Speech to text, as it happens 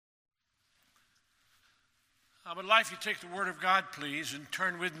I would like you to take the Word of God, please, and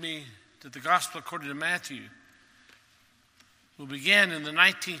turn with me to the Gospel according to Matthew. We'll begin in the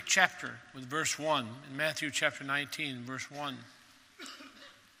 19th chapter with verse 1, in Matthew chapter 19, verse 1.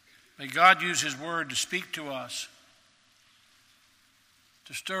 May God use His Word to speak to us,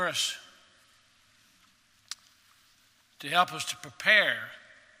 to stir us, to help us to prepare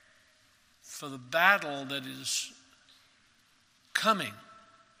for the battle that is coming.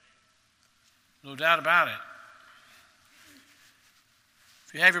 No doubt about it.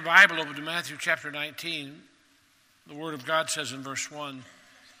 If you have your Bible open to Matthew chapter 19, the Word of God says in verse 1,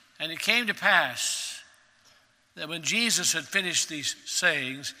 "And it came to pass that when Jesus had finished these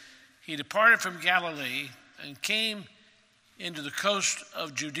sayings, he departed from Galilee and came into the coast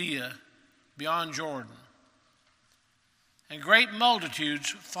of Judea beyond Jordan. And great multitudes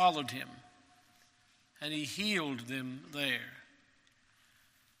followed him, and he healed them there.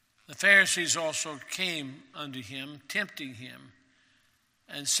 The Pharisees also came unto him, tempting him,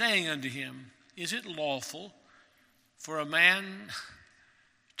 and saying unto him, Is it lawful for a man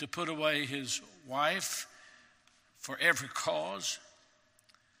to put away his wife for every cause?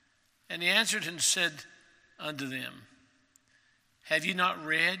 And he answered and said unto them, Have ye not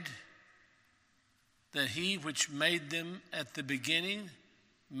read that he which made them at the beginning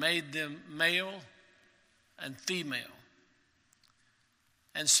made them male and female,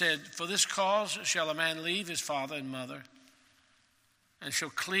 and said, For this cause shall a man leave his father and mother, and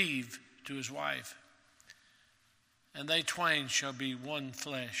shall cleave to his wife, and they twain shall be one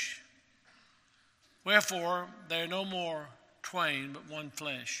flesh. Wherefore they are no more twain, but one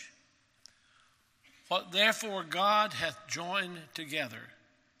flesh. What therefore God hath joined together,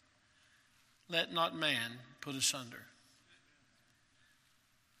 let not man put asunder."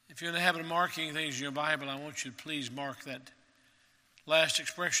 If you're in the habit of marking things in your Bible, I want you to please mark that last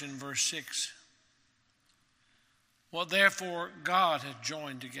expression, verse 6. What therefore God hath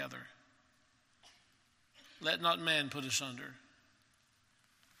joined together, let not man put asunder.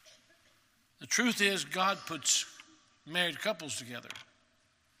 The truth is, God puts married couples together.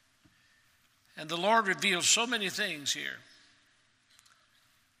 And the Lord reveals so many things here.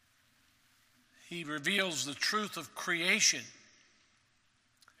 He reveals the truth of creation.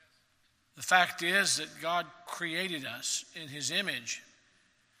 The fact is that God created us in His image.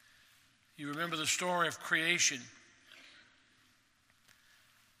 You remember the story of creation.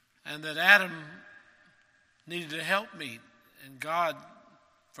 And that Adam needed a helpmeet. And God,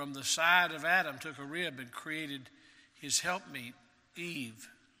 from the side of Adam, took a rib and created his helpmeet, Eve,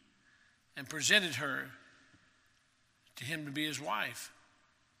 and presented her to him to be his wife.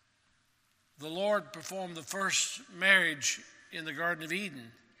 The Lord performed the first marriage in the Garden of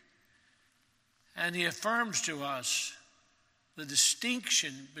Eden. And He affirms to us the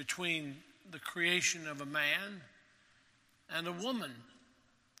distinction between the creation of a man and a woman.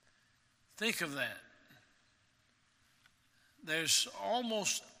 Think of that. There's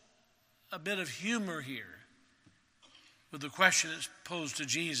almost a bit of humor here with the question that's posed to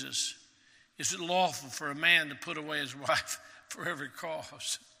Jesus. Is it lawful for a man to put away his wife for every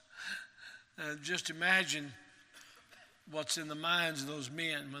cause? Just imagine what's in the minds of those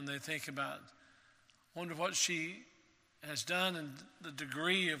men when they think about, wonder what she has done and the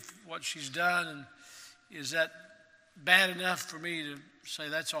degree of what she's done, and is that bad enough for me to say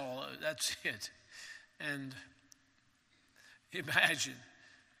that's all, that's it? And imagine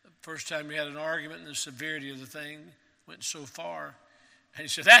the first time you had an argument and the severity of the thing went so far, and he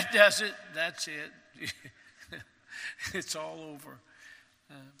said, that does it, that's it. It's all over.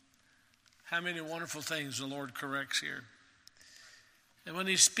 How many wonderful things the Lord corrects here. And when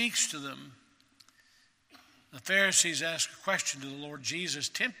He speaks to them, the Pharisees ask a question to the Lord Jesus,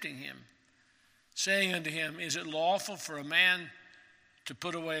 tempting Him, saying unto Him, Is it lawful for a man to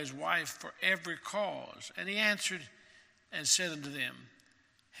put away his wife for every cause? And He answered and said unto them,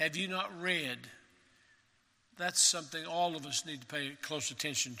 Have you not read? That's something all of us need to pay close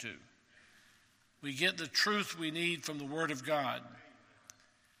attention to. We get the truth we need from the Word of God,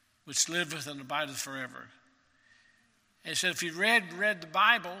 which liveth and abideth forever. And He said, if you read the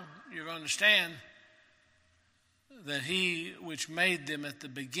Bible, you're going to understand that He which made them at the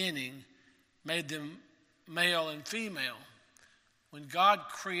beginning made them male and female. When God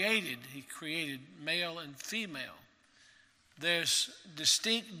created, He created male and female. There's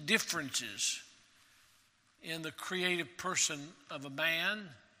distinct differences in the creative person of a man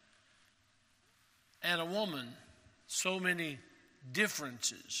and a woman. So many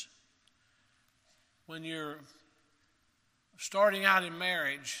differences. When you're starting out in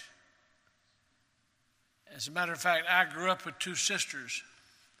marriage, as a matter of fact, I grew up with two sisters.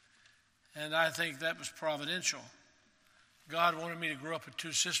 And I think that was providential. God wanted me to grow up with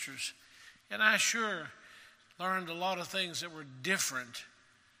two sisters. And I sure learned a lot of things that were different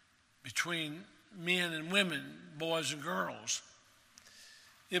between men and women, boys and girls.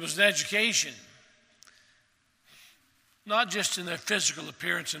 It was an education, not just in their physical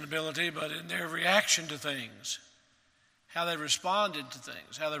appearance and ability, but in their reaction to things, how they responded to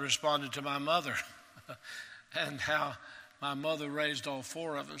things, how they responded to my mother, and how my mother raised all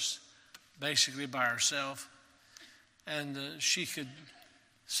four of us basically by herself. And she could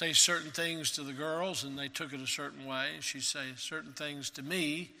say certain things to the girls, and they took it a certain way. She'd say certain things to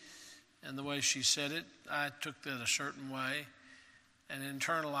me, and the way she said it, I took that a certain way and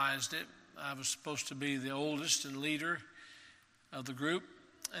internalized it. I was supposed to be the oldest and leader of the group,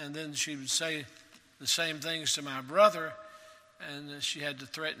 and then she would say the same things to my brother, and she had to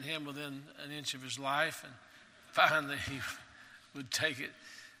threaten him within an inch of his life, and finally he would take it.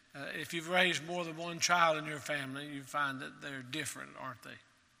 If you've raised more than one child in your family, you find that they're different, aren't they?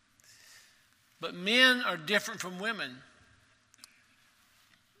 But men are different from women,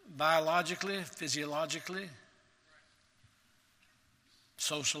 biologically, physiologically,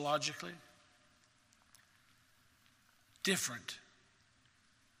 sociologically. Different.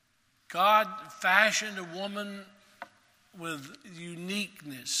 God fashioned a woman with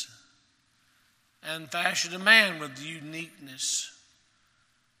uniqueness and fashioned a man with uniqueness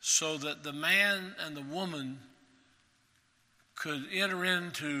so that the man and the woman could enter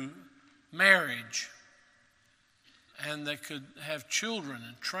into marriage and they could have children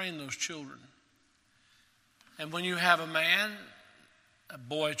and train those children. And when you have a man, a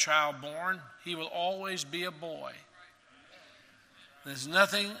boy child born, he will always be a boy. There's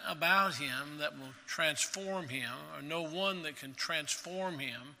nothing about him that will transform him, or no one that can transform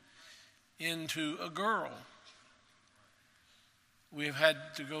him into a girl. We've had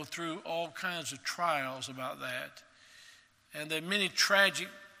to go through all kinds of trials about that. And there are many tragic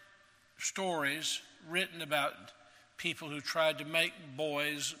stories written about people who tried to make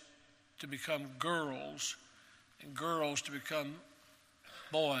boys to become girls and girls to become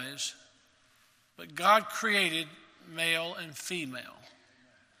boys. But God created male and female.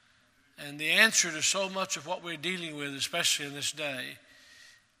 And the answer to so much of what we're dealing with, especially in this day,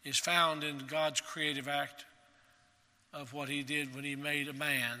 is found in God's creative act of what he did when he made a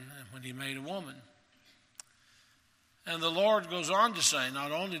man and when he made a woman. And the Lord goes on to say,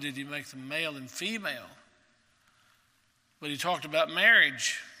 not only did he make them male and female, but he talked about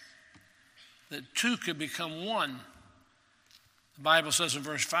marriage, that two could become one. The Bible says in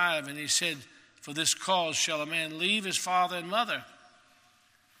verse 5, and he said, for this cause shall a man leave his father and mother,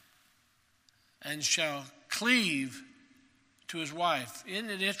 and shall cleave to his wife. Isn't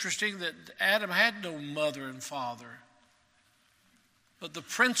it interesting that Adam had no mother and father? But the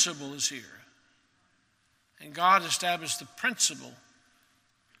principle is here. And God established the principle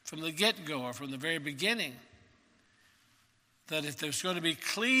from the get-go, or from the very beginning, that if there's going to be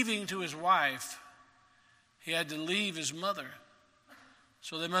cleaving to his wife, he had to leave his mother.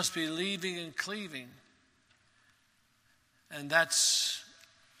 So there must be leaving and cleaving. And that's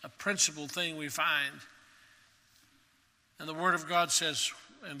a principal thing we find. And the Word of God says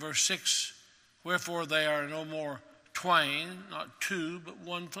in verse 6, wherefore they are no more twain, not two, but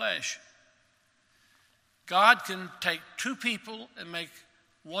one flesh. God can take two people and make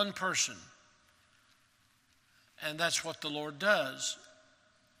one person. And that's what the Lord does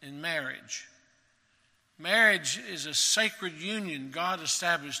in marriage. Marriage is a sacred union God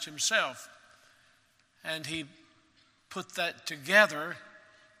established himself. And he put that together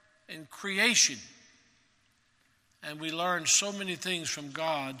in creation. And we learn so many things from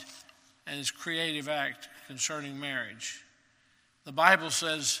God and his creative act concerning marriage. The Bible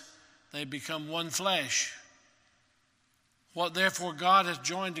says they become one flesh. What therefore God hath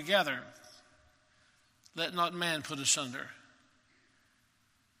joined together, let not man put asunder.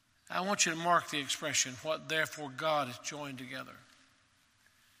 I want you to mark the expression, what therefore God hath joined together.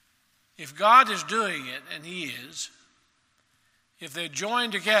 If God is doing it, and he is, if they're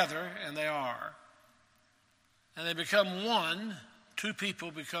joined together, and they are, and they become one, two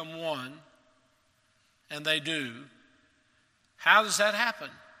people become one, and they do, how does that happen?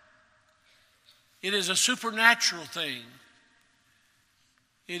 It is a supernatural thing.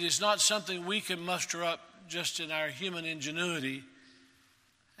 It is not something we can muster up just in our human ingenuity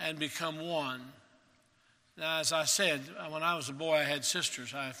and become one. Now, as I said, when I was a boy, I had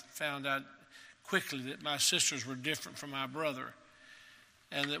sisters. I found out quickly that my sisters were different from my brother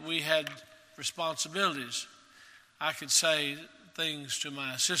and that we had responsibilities. I could say things to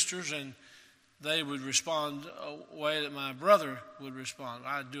my sisters, and they would respond a way that my brother would respond.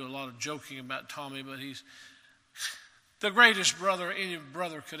 I do a lot of joking about Tommy, but he's the greatest brother any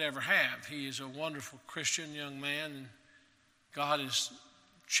brother could ever have. He is a wonderful Christian young man, and God has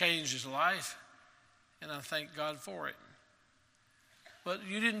changed his life, and I thank God for it. But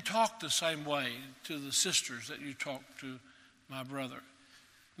you didn't talk the same way to the sisters that you talked to my brother.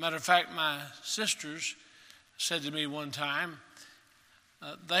 Matter of fact, my sisters said to me one time,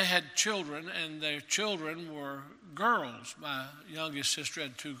 they had children, and their children were girls. My youngest sister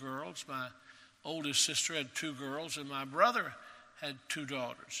had 2 girls. My oldest sister had 2 girls, and my brother had 2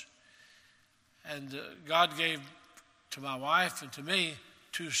 daughters. And God gave to my wife and to me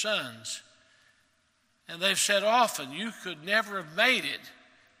 2 sons. And they've said often, you could never have made it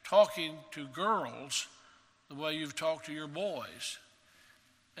talking to girls the way you've talked to your boys.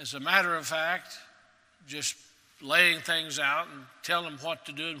 As a matter of fact, just laying things out and telling them what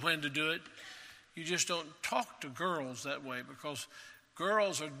to do and when to do it. You just don't talk to girls that way, because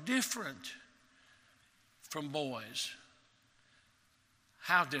girls are different from boys.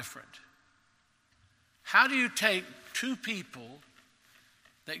 How different? How do you take 2 people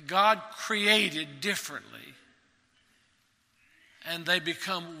that God created differently and they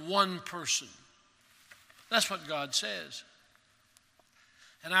become one person? That's what God says.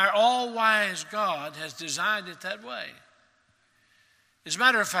 And our all-wise God has designed it that way. As a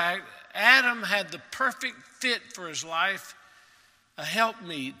matter of fact, Adam had the perfect fit for his life, a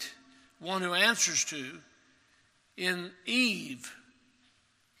helpmeet, one who answers to, in Eve.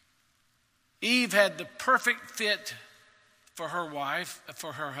 Eve had the perfect fit for her wife,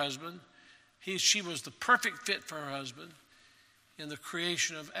 for her husband. She was the perfect fit for her husband in the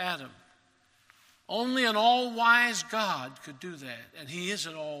creation of Adam. Only an all-wise God could do that, and he is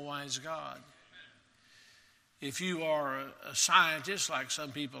an all-wise God. If you are a scientist, like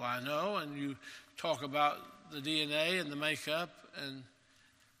some people I know, and you talk about the DNA and the makeup and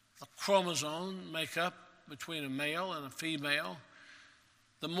the chromosome makeup between a male and a female,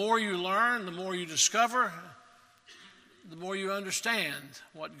 the more you learn, the more you discover, the more you understand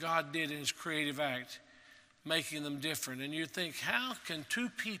what God did in his creative act, making them different. And you think, how can 2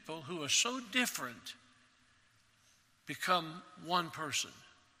 people who are so different become one person?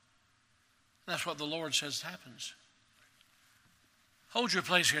 That's what the Lord says happens. Hold your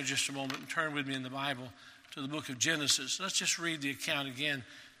place here just a moment and turn with me in the Bible to the book of Genesis. Let's just read the account again,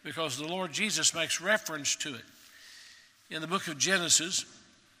 because the Lord Jesus makes reference to it. In the book of Genesis,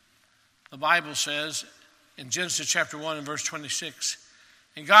 the Bible says, in Genesis chapter 1 and verse 26,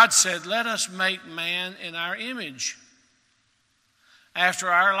 and God said, let us make man in our image, after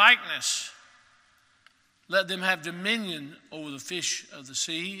our likeness. Let them have dominion over the fish of the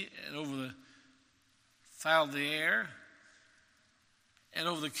sea, and over the fowl of the air, and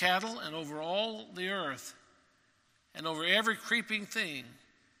over the cattle, and over all the earth, and over every creeping thing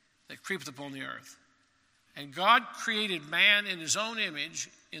that creepeth upon the earth. And God created man in his own image.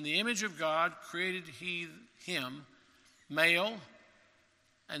 In the image of God created he him, male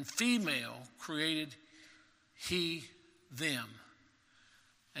and female created he them.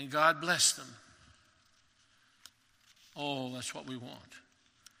 And God blessed them. Oh, that's what we want.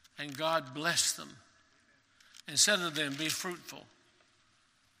 And God blessed them and said to them, be fruitful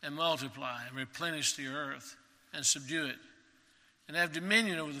and multiply and replenish the earth and subdue it, and have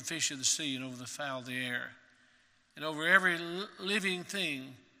dominion over the fish of the sea and over the fowl of the air and over every living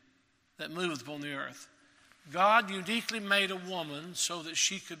thing that moveth upon the earth. God uniquely made a woman so that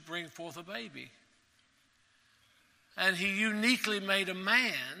she could bring forth a baby. And he uniquely made a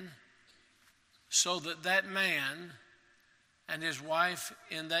man so that that man and his wife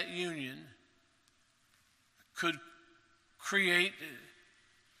in that union could create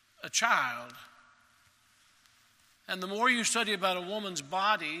a child. And the more you study about a woman's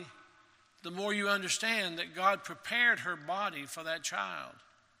body, the more you understand that God prepared her body for that child.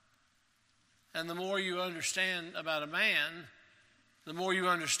 And the more you understand about a man, the more you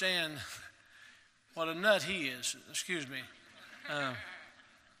understand what a nut he is. Excuse me.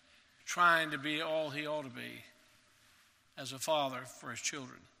 Trying to be all he ought to be as a father for his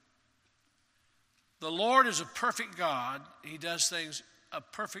children. The Lord is a perfect God. He does things a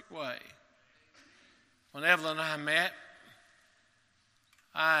perfect way. When Evelyn and I met,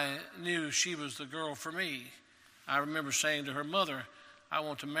 I knew she was the girl for me. I remember saying to her mother, I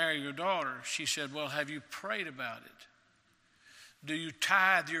want to marry your daughter. She said, well, have you prayed about it? Do you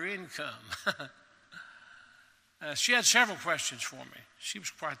tithe your income? She had several questions for me. She was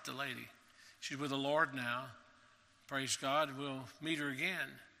quite the lady. She's with the Lord now. Praise God, we'll meet her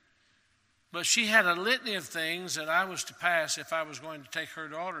again. But she had a litany of things that I was to pass if I was going to take her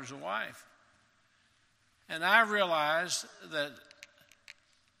daughter as a wife. And I realized that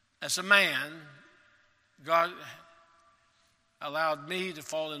as a man, God allowed me to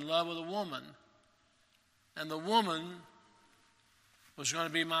fall in love with a woman. And the woman was going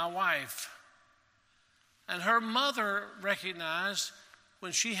to be my wife. And her mother recognized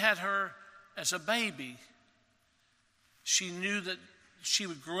when she had her as a baby, she knew that she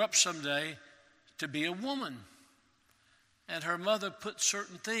would grow up someday to be a woman. And her mother put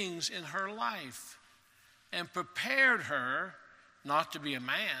certain things in her life and prepared her not to be a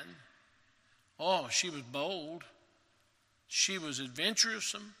man. Oh, she was bold. She was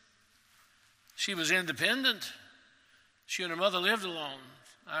adventuresome. She was independent. She and her mother lived alone.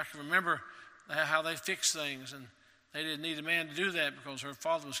 I can remember how they fixed things, and they didn't need a man to do that because her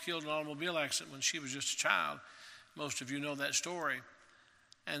father was killed in an automobile accident when she was just a child. Most of you know that story.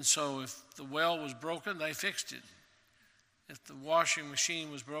 And so if the well was broken, they fixed it. If the washing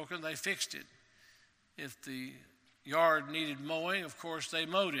machine was broken, they fixed it. If the yard needed mowing, of course, they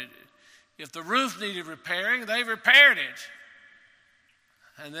mowed it. If the roof needed repairing, they repaired it.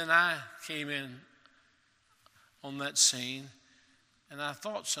 And then I came in on that scene, and I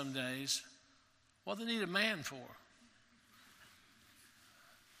thought some days, what do they need a man for?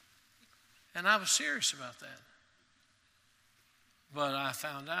 And I was serious about that. But I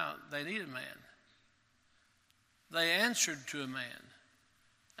found out they need a man. They answered to a man.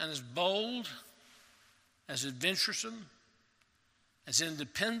 And as bold, as adventuresome, as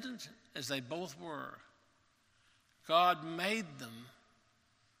independent as they both were, God made them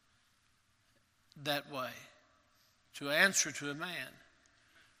that way, to answer to a man.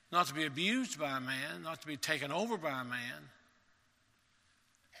 Not to be abused by a man, not to be taken over by a man.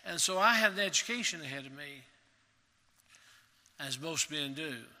 And so I had an education ahead of me, as most men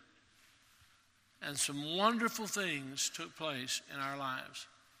do. And some wonderful things took place in our lives.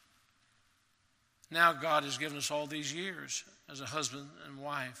 Now God has given us all these years as a husband and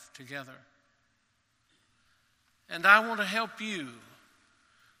wife together. And I want to help you,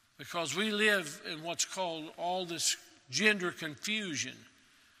 because we live in what's called all this gender confusion.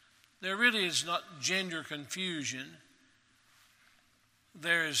 There really is not gender confusion.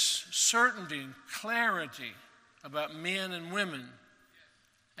 There is certainty and clarity about men and women.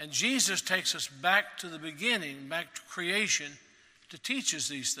 And Jesus takes us back to the beginning, back to creation, to teach us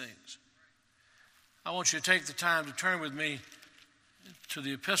these things. I want you to take the time to turn with me to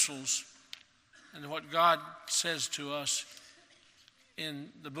the epistles and what God says to us in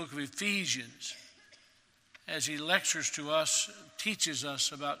the book of Ephesians as he lectures to us, teaches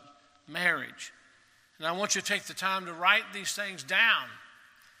us about marriage. And I want you to take the time to write these things down,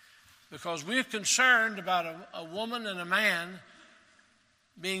 because we're concerned about a woman and a man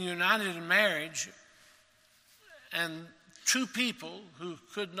being united in marriage, and two people who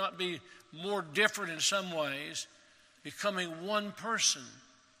could not be more different in some ways becoming one person.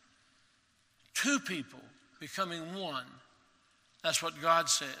 Two people becoming one. That's what God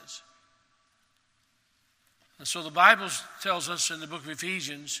says. And so the Bible tells us in the book of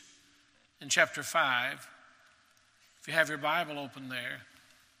Ephesians, in chapter 5, if you have your Bible open there,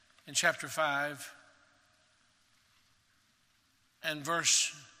 in chapter 5 and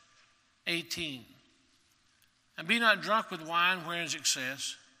verse 18. And be not drunk with wine wherein is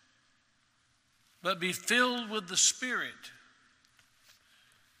excess, but be filled with the Spirit.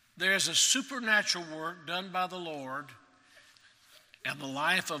 There is a supernatural work done by the Lord in the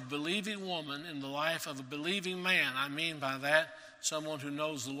life of a believing woman, in the life of a believing man. I mean by that, someone who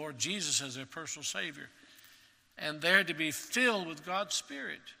knows the Lord Jesus as their personal Savior. And they're to be filled with God's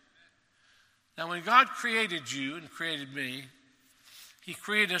Spirit. Now, when God created you and created me, he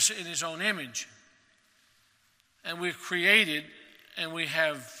created us in his own image. And we're created, and we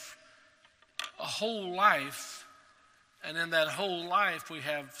have a whole life. And in that whole life, we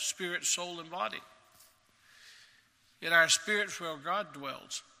have spirit, soul, and body. In our spirit where God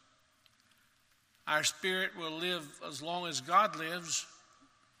dwells. Our spirit will live as long as God lives,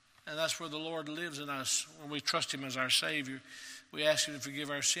 and that's where the Lord lives in us when we trust him as our Savior. We ask him to forgive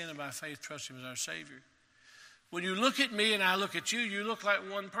our sin, and by faith trust him as our Savior. When you look at me and I look at you, you look like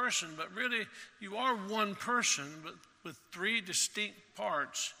one person, but really you are one person, but with three distinct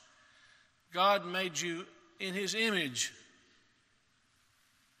parts. God made you in his image.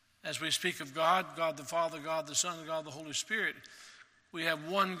 As we speak of God, God the Father, God the Son, and God the Holy Spirit, we have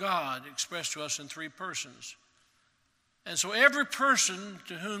one God expressed to us in three persons. And so every person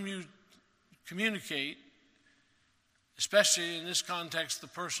to whom you communicate, especially in this context, the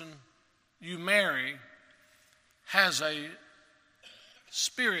person you marry, has a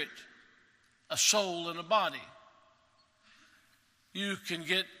spirit, a soul, and a body. You can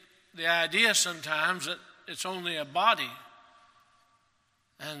get the idea sometimes that it's only a body.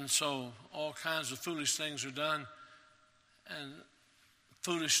 And so all kinds of foolish things are done, and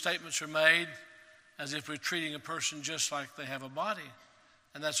foolish statements are made as if we're treating a person just like they have a body.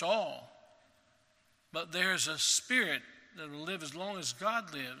 And that's all. But there's a spirit that will live as long as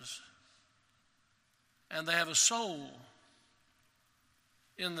God lives. And they have a soul.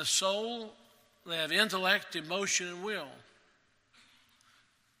 In the soul, they have intellect, emotion, and will.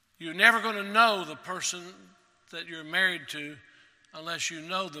 You're never going to know the person that you're married to unless you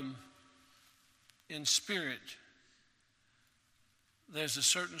know them in spirit. There's a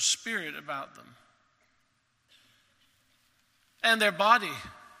certain spirit about them. And their body.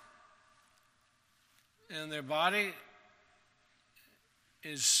 And their body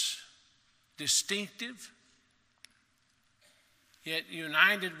is distinctive, yet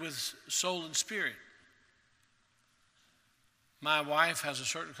united with soul and spirit. My wife has a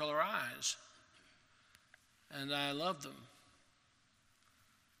certain color eyes, and I love them.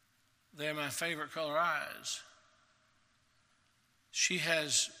 They're my favorite color eyes. She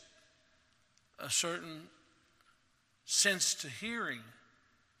has a certain sense to hearing.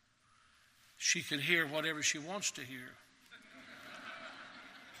 She can hear whatever she wants to hear.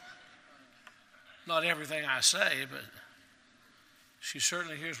 Not everything I say, but she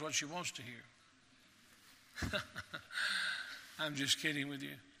certainly hears what she wants to hear. I'm just kidding with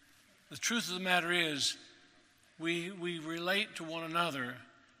you. The truth of the matter is, we relate to one another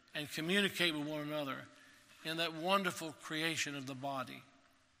and communicate with one another in that wonderful creation of the body.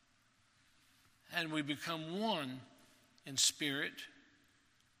 And we become one in spirit,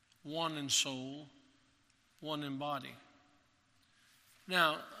 one in soul, one in body.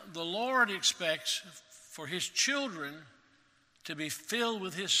 Now, the Lord expects for His children to be filled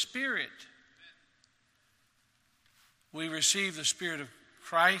with His Spirit. We receive the Spirit of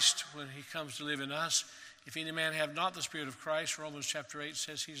Christ when He comes to live in us. If any man have not the Spirit of Christ, Romans chapter 8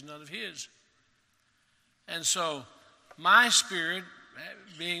 says he's none of His. And so, my spirit,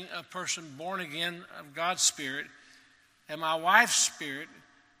 being a person born again of God's Spirit, and my wife's spirit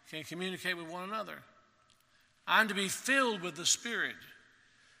can communicate with one another. I'm to be filled with the Spirit,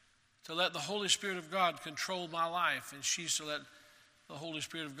 to let the Holy Spirit of God control my life, and she's to let the Holy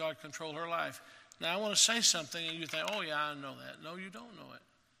Spirit of God control her life. Now, I want to say something, and you think, oh, yeah, I know that. No, you don't know it.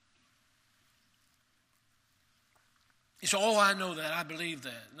 You say, oh, I know that. I believe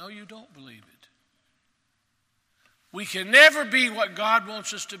that. No, you don't believe it. We can never be what God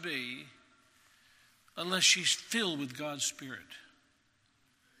wants us to be unless she's filled with God's Spirit.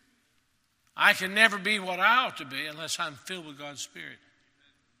 I can never be what I ought to be unless I'm filled with God's Spirit.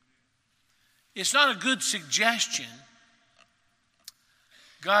 It's not a good suggestion.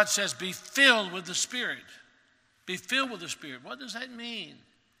 God says, be filled with the Spirit. Be filled with the Spirit. What does that mean?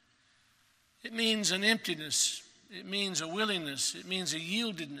 It means an emptiness. It means a willingness. It means a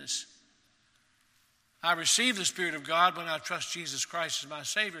yieldedness. I receive the Spirit of God when I trust Jesus Christ as my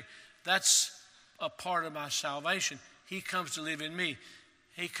Savior. That's a part of my salvation. He comes to live in me.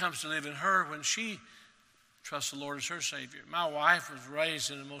 He comes to live in her when she trusts the Lord as her Savior. My wife was raised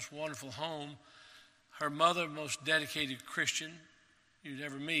in the most wonderful home. Her mother, most dedicated Christian you'd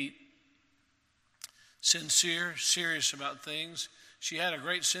ever meet. Sincere, serious about things. She had a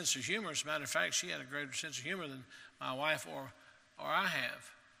great sense of humor. As a matter of fact, she had a greater sense of humor than my wife or I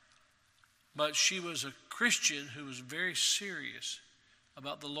have. But she was a Christian who was very serious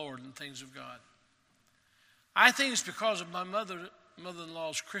about the Lord and things of God. I think it's because of my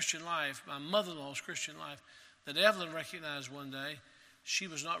mother-in-law's Christian life, that Evelyn recognized one day she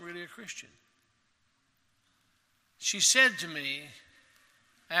was not really a Christian. She said to me,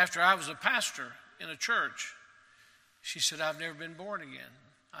 after I was a pastor in a church, she said, I've never been born again.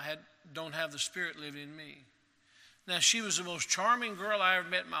 I don't have the Spirit living in me. Now, she was the most charming girl I ever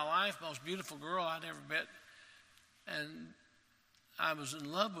met in my life, most beautiful girl I'd ever met. And I was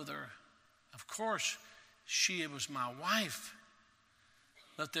in love with her. Of course, she was my wife.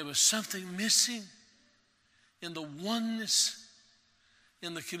 But there was something missing in the oneness,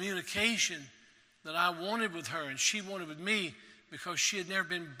 in the communication that I wanted with her and she wanted with me, because she had never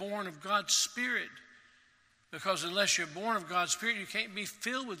been born of God's Spirit. Because unless you're born of God's Spirit, you can't be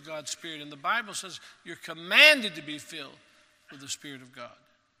filled with God's Spirit. And the Bible says you're commanded to be filled with the Spirit of God.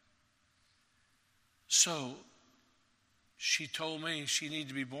 So she told me she needed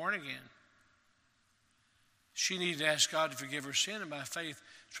to be born again. She needed to ask God to forgive her sin and by faith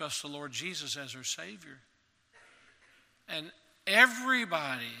trust the Lord Jesus as her Savior. And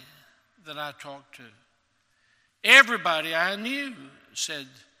everybody that I talked to, everybody I knew said,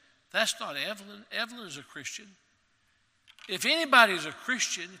 that's not Evelyn. Evelyn is a Christian. If anybody is a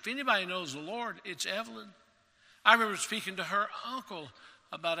Christian, if anybody knows the Lord, it's Evelyn. I remember speaking to her uncle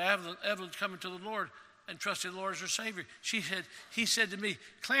about Evelyn coming to the Lord and trusting the Lord as her Savior. He said to me,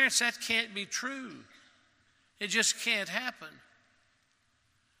 Clarence, that can't be true. It just can't happen.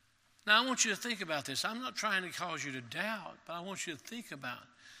 Now, I want you to think about this. I'm not trying to cause you to doubt, but I want you to think about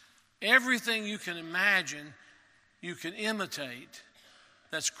everything you can imagine, you can imitate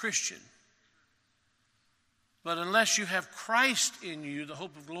that's Christian. But unless you have Christ in you, the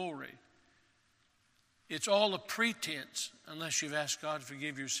hope of glory, it's all a pretense unless you've asked God to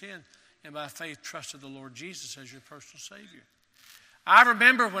forgive your sin and by faith trusted the Lord Jesus as your personal Savior. I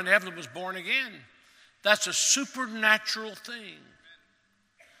remember when Evelyn was born again. That's a supernatural thing.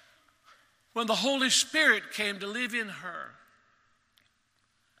 When the Holy Spirit came to live in her,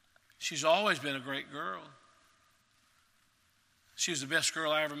 she's always been a great girl. She was the best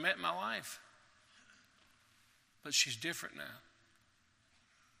girl I ever met in my life. But she's different now.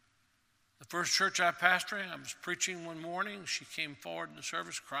 The first church I pastored, I was preaching one morning. She came forward in the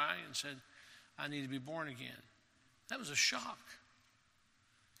service crying and said, I need to be born again. That was a shock.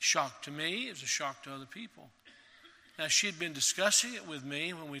 Shock to me. It was a shock to other people. Now, she had been discussing it with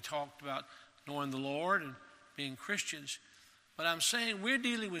me when we talked about knowing the Lord and being Christians. But I'm saying we're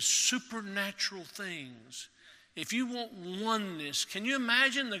dealing with supernatural things. If you want oneness, can you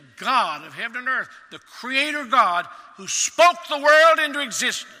imagine the God of heaven and earth, the Creator God who spoke the world into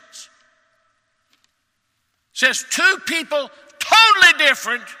existence, says two people totally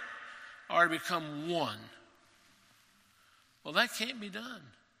different are to become one? Well, that can't be done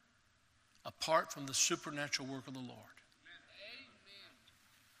apart from the supernatural work of the Lord.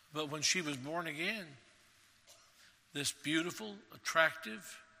 But when she was born again, this beautiful,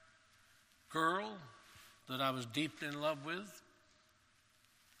 attractive girl that I was deeply in love with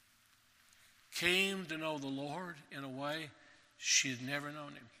came to know the Lord in a way she had never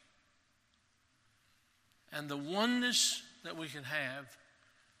known him. And the oneness that we can have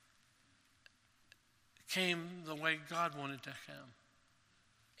came the way God wanted to come.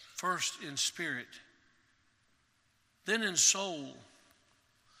 First in spirit, then in soul.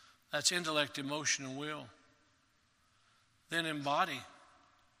 That's intellect, emotion, and will. Then in body.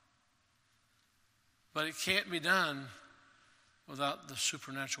 But it can't be done without the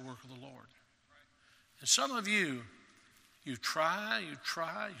supernatural work of the Lord. And some of you try,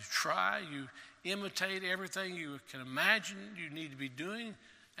 you imitate everything you can imagine you need to be doing,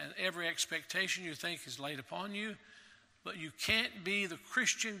 and every expectation you think is laid upon you. But you can't be the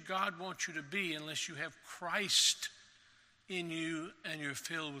Christian God wants you to be unless you have Christ in you and you're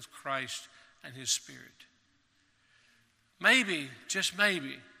filled with Christ and His Spirit. Maybe, just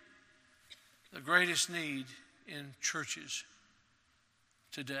maybe, the greatest need in churches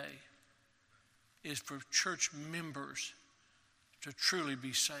today is for church members to truly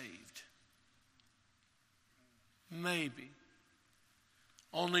be saved. Maybe.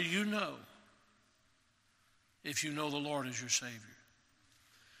 Only you know if you know the Lord as your Savior.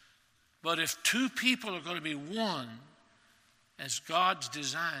 But if two people are going to be one as God's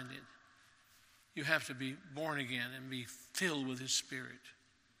designed it, you have to be born again and be filled with His Spirit.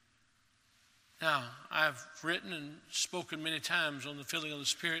 Now, I've written and spoken many times on the filling of the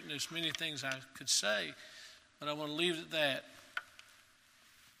Spirit, and there's many things I could say, but I want to leave it at that.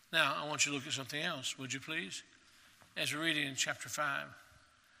 Now, I want you to look at something else, would you please? As we're reading in chapter 5.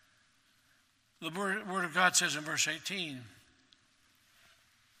 The Word of God says in verse 18,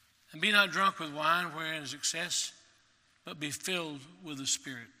 and be not drunk with wine wherein is excess, but be filled with the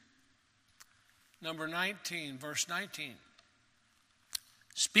Spirit. Number 19, verse 19.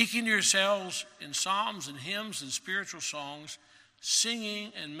 Speaking to yourselves in psalms and hymns and spiritual songs,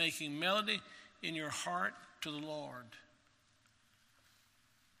 singing and making melody in your heart to the Lord.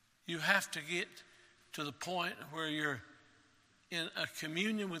 You have to get to the point where you're in a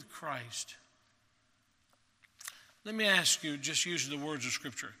communion with Christ. Let me ask you, just using the words of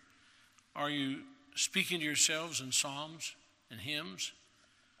Scripture, are you speaking to yourselves in psalms and hymns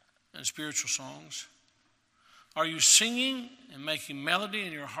and spiritual songs? Are you singing and making melody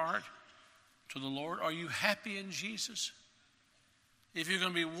in your heart to the Lord? Are you happy in Jesus? If you're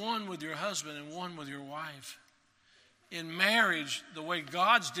going to be one with your husband and one with your wife, in marriage, the way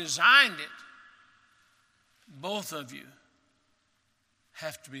God's designed it, both of you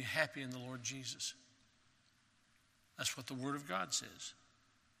have to be happy in the Lord Jesus. That's what the Word of God says.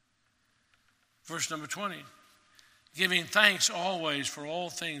 Verse number 20, giving thanks always for all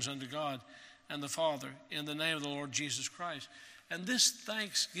things unto God and the Father in the name of the Lord Jesus Christ. And this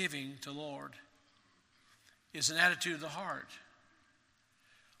thanksgiving to the Lord is an attitude of the heart.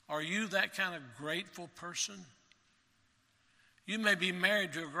 Are you that kind of grateful person? You may be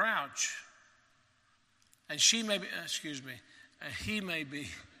married to a grouch, And she may be, and he may be.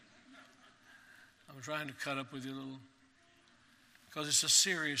 I'm trying to cut up with you a little, because it's a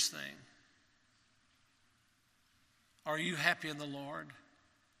serious thing. Are you happy in the Lord?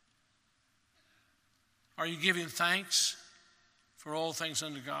 Are you giving thanks for all things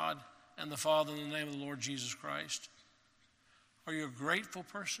unto God and the Father in the name of the Lord Jesus Christ? Are you a grateful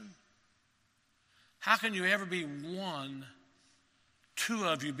person? How can you ever be one, two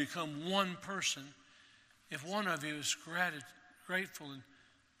of you become one person, if one of you is grateful and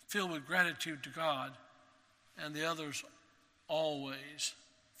filled with gratitude to God, and the other's always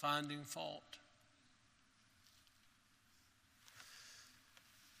finding fault?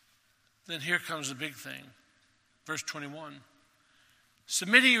 Then here comes the big thing. Verse 21.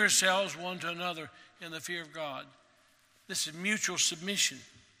 Submitting yourselves one to another in the fear of God. This is mutual submission.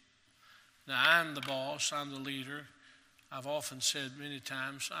 Now, I'm the boss. I'm the leader. I've often said many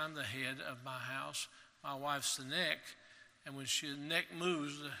times, I'm the head of my house. My wife's the neck. And when the neck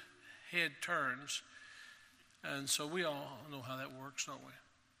moves, the head turns. And so we all know how that works, don't we?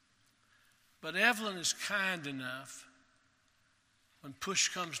 But Evelyn is kind enough, when push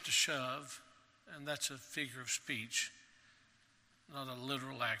comes to shove, and that's a figure of speech, not a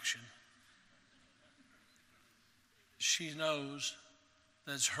literal action, she knows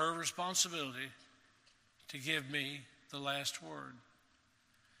that it's her responsibility to give me the last word.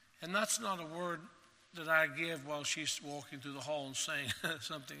 And that's not a word that I give while she's walking through the hall and saying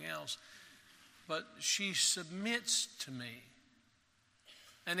something else, but she submits to me.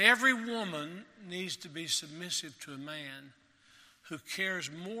 And every woman needs to be submissive to a man who cares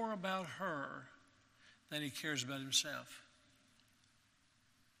more about her than he cares about himself.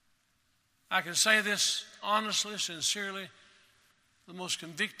 I can say this honestly, sincerely, the most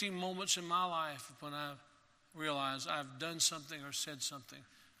convicting moments in my life when I realize I've done something or said something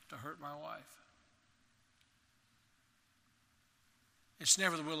to hurt my wife. It's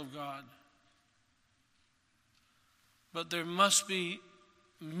never the will of God. But there must be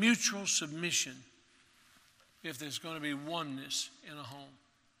mutual submission if there's going to be oneness in a home.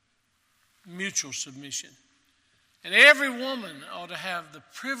 Mutual submission. And every woman ought to have the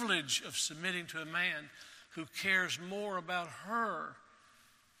privilege of submitting to a man who cares more about her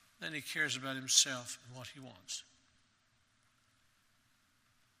than he cares about himself and what he wants.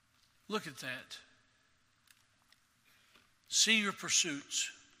 Look at that. See your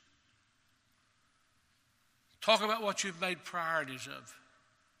pursuits. Talk about what you've made priorities of.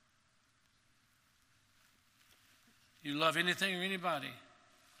 You love anything or anybody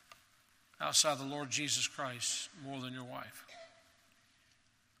outside the Lord Jesus Christ more than your wife.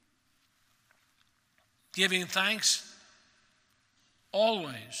 Giving thanks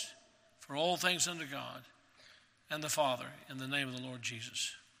always for all things unto God and the Father in the name of the Lord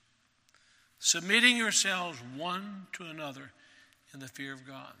Jesus. Submitting yourselves one to another in the fear of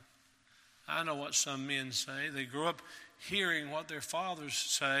God. I know what some men say. They grow up hearing what their fathers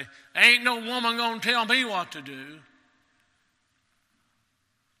say. Ain't no woman going to tell me what to do.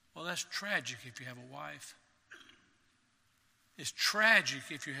 Well, that's tragic if you have a wife. It's tragic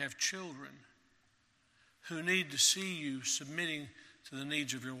if you have children who need to see you submitting to the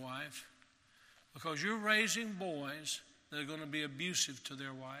needs of your wife, because you're raising boys that are going to be abusive to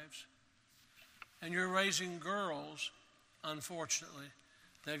their wives. And you're raising girls, unfortunately,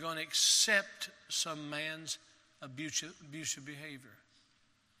 that are going to accept some man's abusive behavior.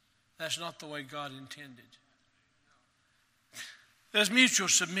 That's not the way God intended. There's mutual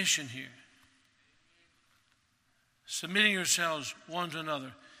submission here. Submitting yourselves one to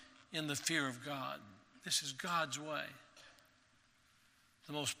another in the fear of God. This is God's way.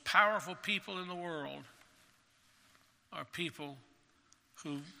 The most powerful people in the world are people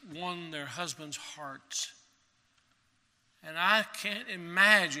who won their husbands' hearts. And I can't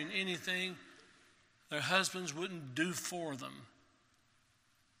imagine anything their husbands wouldn't do for them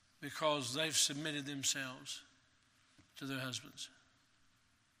because they've submitted themselves to their husbands.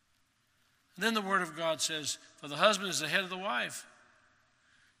 And then the Word of God says, for the husband is the head of the wife,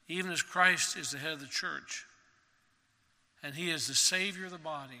 even as Christ is the head of the church. And he is the Savior of the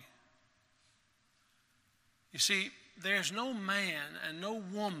body. You see, there's no man and no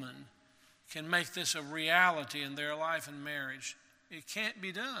woman can make this a reality in their life and marriage. It can't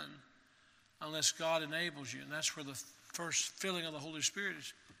be done unless God enables you. And that's where the first filling of the Holy Spirit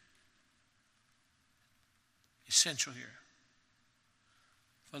is essential here.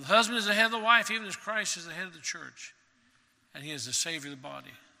 For the husband is the head of the wife, even as Christ is the head of the church. And he is the Savior of the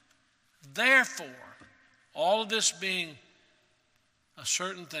body. Therefore, all of this being a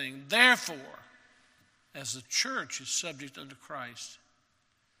certain thing, therefore, as the church is subject unto Christ,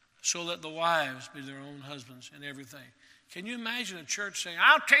 so let the wives be their own husbands in everything. Can you imagine a church saying,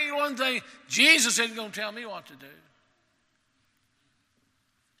 I'll tell you one thing, Jesus isn't going to tell me what to do?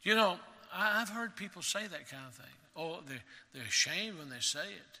 You know, I've heard people say that kind of thing. Oh, they're ashamed when they say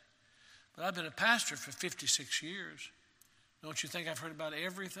it. But I've been a pastor for 56 years. Don't you think I've heard about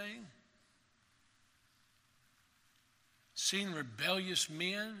everything? Seen rebellious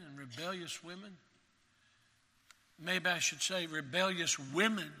men and rebellious women. Maybe I should say rebellious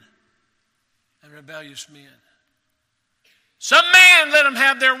women and rebellious men. Some man let them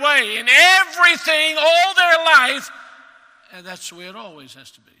have their way in everything all their life, and that's the way it always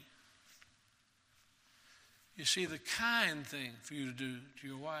has to be. You see, the kind thing for you to do to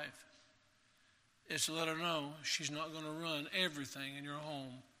your wife is to let her know she's not going to run everything in your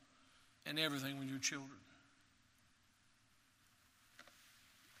home and everything with your children.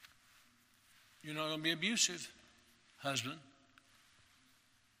 You're not going to be abusive, husband,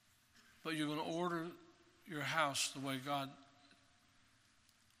 but you're going to order your house the way God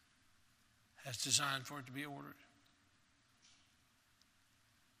has designed for it to be ordered.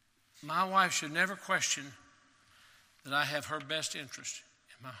 My wife should never question that I have her best interest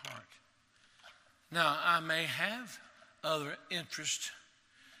in my heart. Now, I may have other interest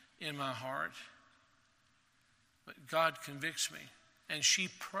in my heart, but God convicts me, and she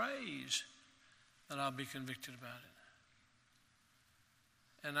prays that I'll be convicted about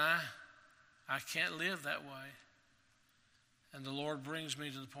it. And I can't live that way. And the Lord brings me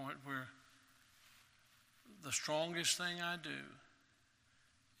to the point where the strongest thing I do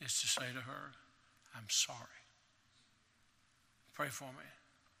is to say to her, I'm sorry. Pray for me.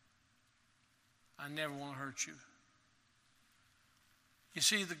 I never want to hurt you. You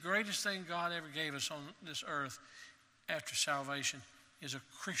see, the greatest thing God ever gave us on this earth after salvation is a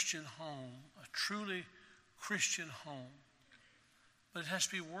Christian home, a truly Christian home. But it has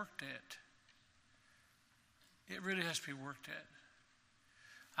to be worked at. It really has to be worked at.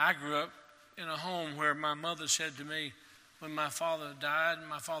 I grew up in a home where my mother said to me, when my father died,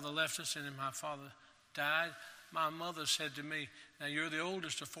 my father left us, and then my father died, my mother said to me, now you're the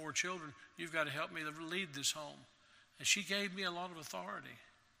oldest of 4 children, you've got to help me to lead this home. And she gave me a lot of authority.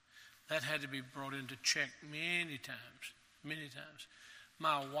 That had to be brought into check many times, many times.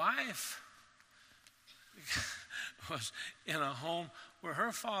 My wife was in a home where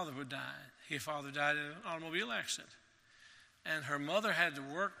her father would die. His father died in an automobile accident. And her mother had to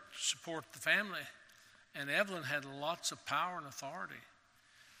work to support the family. And Evelyn had lots of power and authority.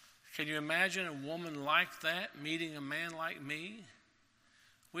 Can you imagine a woman like that meeting a man like me?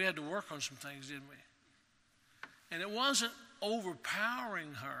 We had to work on some things, didn't we? And it wasn't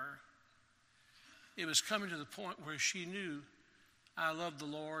overpowering her. It was coming to the point where she knew I loved the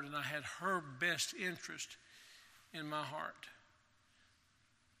Lord and I had her best interest in my heart.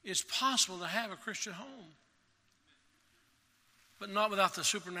 It's possible to have a Christian home, but not without the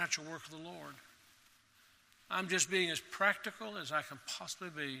supernatural work of the Lord. I'm just being as practical as I can possibly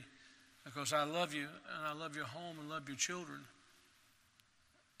be because I love you and I love your home and love your children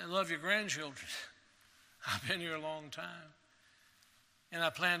and love your grandchildren. I've been here a long time and I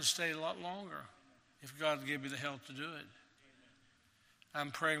plan to stay a lot longer if God will give me the health to do it.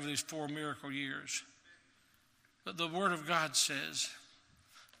 I'm praying for these 4 miracle years. But the Word of God says,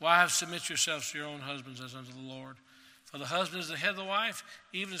 wives, submit yourselves to your own husbands as unto the Lord. For the husband is the head of the wife,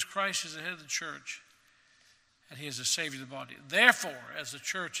 even as Christ is the head of the church, and he is the Savior of the body. Therefore, as the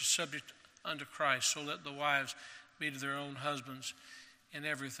church is subject unto Christ, so let the wives be to their own husbands in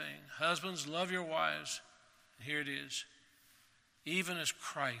everything. Husbands, love your wives. And here it is. Even as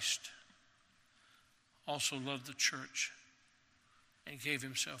Christ also loved the church and gave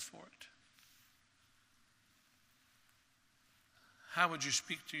himself for it. How would you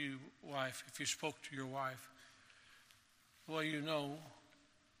speak to your wife if you spoke to your wife? Well, you know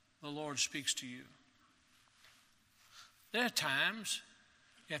the Lord speaks to you. There are times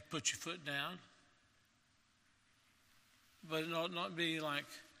you have to put your foot down, but not be like,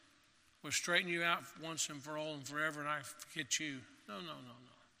 we'll straighten you out once and for all and forever and I forget you.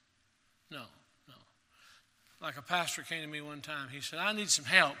 No. Like a pastor came to me one time. He said, I need some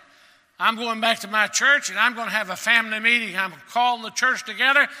help. I'm going back to my church and I'm going to have a family meeting. I'm calling the church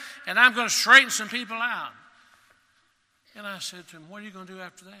together and I'm going to straighten some people out. And I said to him, what are you going to do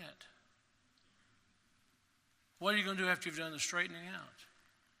after that? What are you going to do after you've done the straightening out?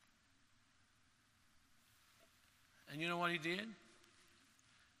 And you know what he did?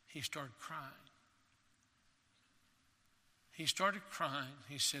 He started crying. He started crying.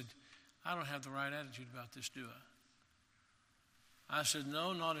 He said, I don't have the right attitude about this, do I? I said,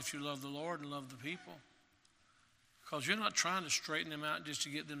 no, not if you love the Lord and love the people. Because you're not trying to straighten them out just to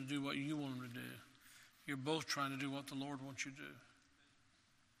get them to do what you want them to do. You're both trying to do what the Lord wants you to do.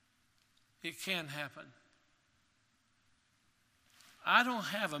 It can happen. I don't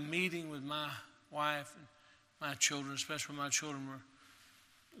have a meeting with my wife and my children, especially when my children were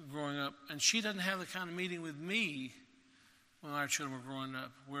growing up, and she doesn't have the kind of meeting with me when our children were growing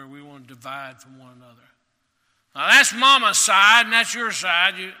up where we want to divide from one another. Now, that's Mama's side and that's your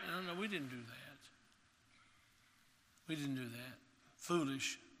side. No, we didn't do that. We didn't do that.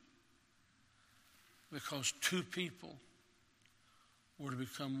 Foolish. Because two people were to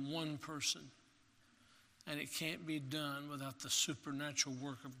become one person. And it can't be done without the supernatural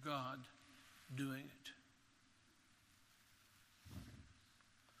work of God doing it.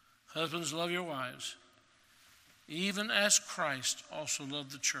 Husbands, love your wives, even as Christ also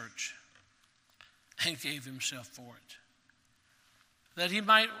loved the church and gave himself for it, that he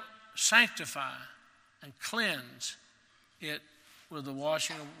might sanctify and cleanse it with the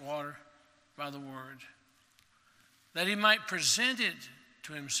washing of water by the word, that he might present it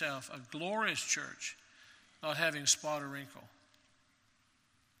to himself a glorious church, not having spot or wrinkle.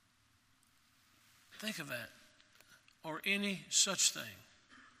 Think of that. Or any such thing.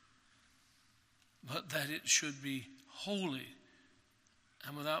 But that it should be holy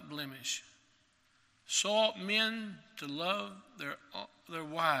and without blemish. So ought men to love their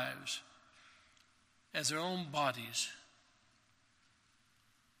wives as their own bodies.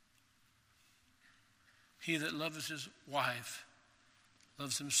 He that loveth his wife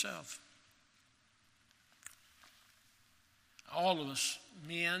loves himself. All of us,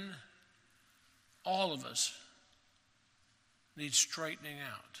 men, all of us need straightening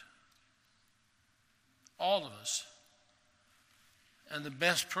out. All of us. And the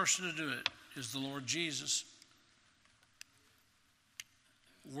best person to do it is the Lord Jesus,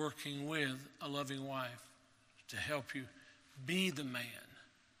 working with a loving wife to help you be the man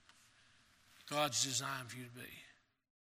God's designed for you to be.